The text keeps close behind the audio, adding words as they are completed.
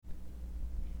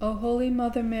O Holy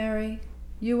Mother Mary,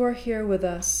 you are here with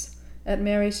us at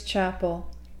Mary's Chapel,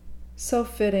 so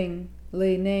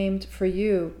fittingly named for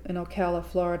you in Ocala,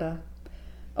 Florida.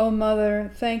 O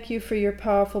Mother, thank you for your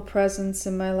powerful presence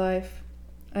in my life.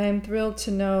 I am thrilled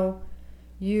to know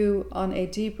you on a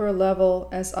deeper level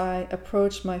as I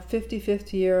approach my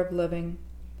 55th year of living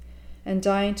and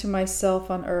dying to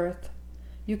myself on earth.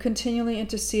 You continually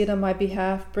intercede on my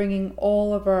behalf, bringing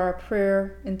all of our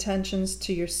prayer intentions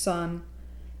to your Son.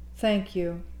 Thank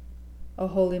you, O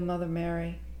Holy Mother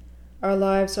Mary. Our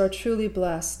lives are truly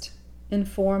blessed,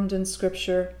 informed in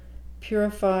Scripture,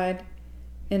 purified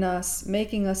in us,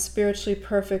 making us spiritually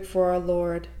perfect for our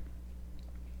Lord.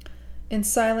 In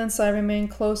silence I remain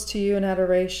close to you in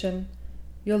adoration.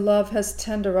 Your love has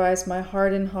tenderized my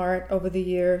heart and heart over the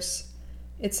years.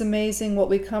 It's amazing what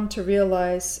we come to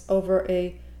realize over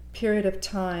a period of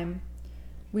time.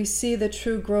 We see the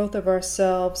true growth of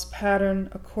ourselves patterned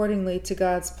accordingly to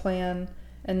God's plan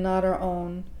and not our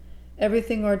own.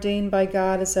 Everything ordained by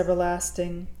God is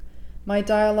everlasting. My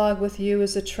dialogue with you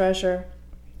is a treasure.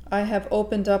 I have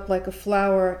opened up like a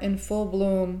flower in full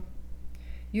bloom.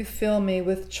 You fill me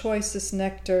with choicest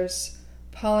nectars,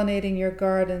 pollinating your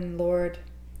garden, Lord,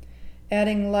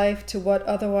 adding life to what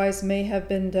otherwise may have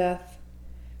been death.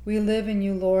 We live in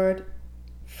you, Lord,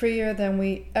 freer than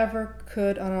we ever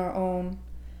could on our own.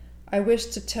 I wish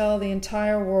to tell the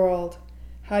entire world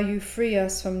how you free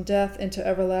us from death into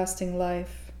everlasting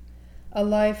life, a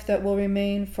life that will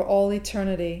remain for all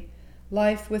eternity.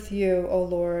 Life with you, O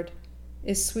Lord,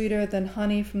 is sweeter than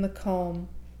honey from the comb.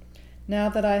 Now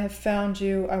that I have found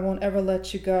you, I won't ever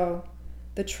let you go.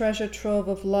 The treasure trove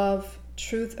of love,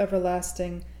 truth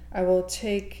everlasting, I will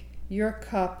take your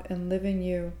cup and live in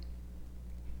you,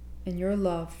 in your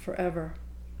love forever.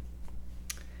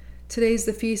 Today is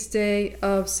the feast day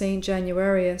of Saint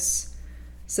Januarius,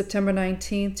 September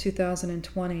 19,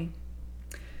 2020.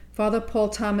 Father Paul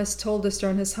Thomas told us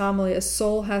during his homily, a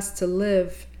soul has to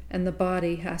live and the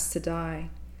body has to die.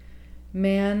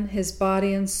 Man, his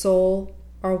body and soul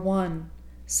are one,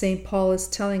 St. Paul is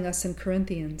telling us in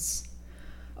Corinthians.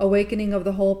 Awakening of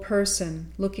the whole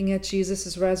person, looking at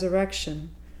Jesus'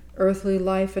 resurrection, earthly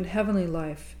life and heavenly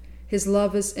life. His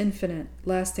love is infinite,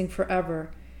 lasting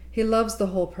forever. He loves the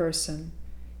whole person.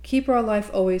 Keep our life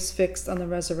always fixed on the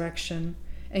resurrection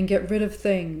and get rid of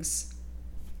things.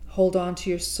 Hold on to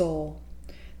your soul.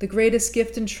 The greatest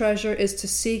gift and treasure is to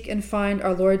seek and find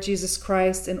our Lord Jesus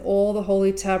Christ in all the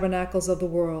holy tabernacles of the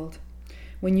world.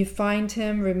 When you find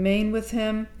him, remain with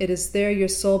him. It is there your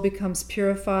soul becomes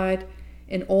purified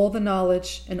in all the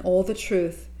knowledge and all the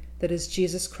truth that is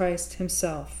Jesus Christ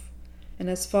himself. And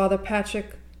as Father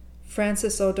Patrick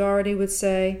Francis O'Doherty would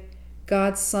say,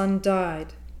 God's Son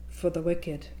died for the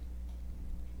wicked.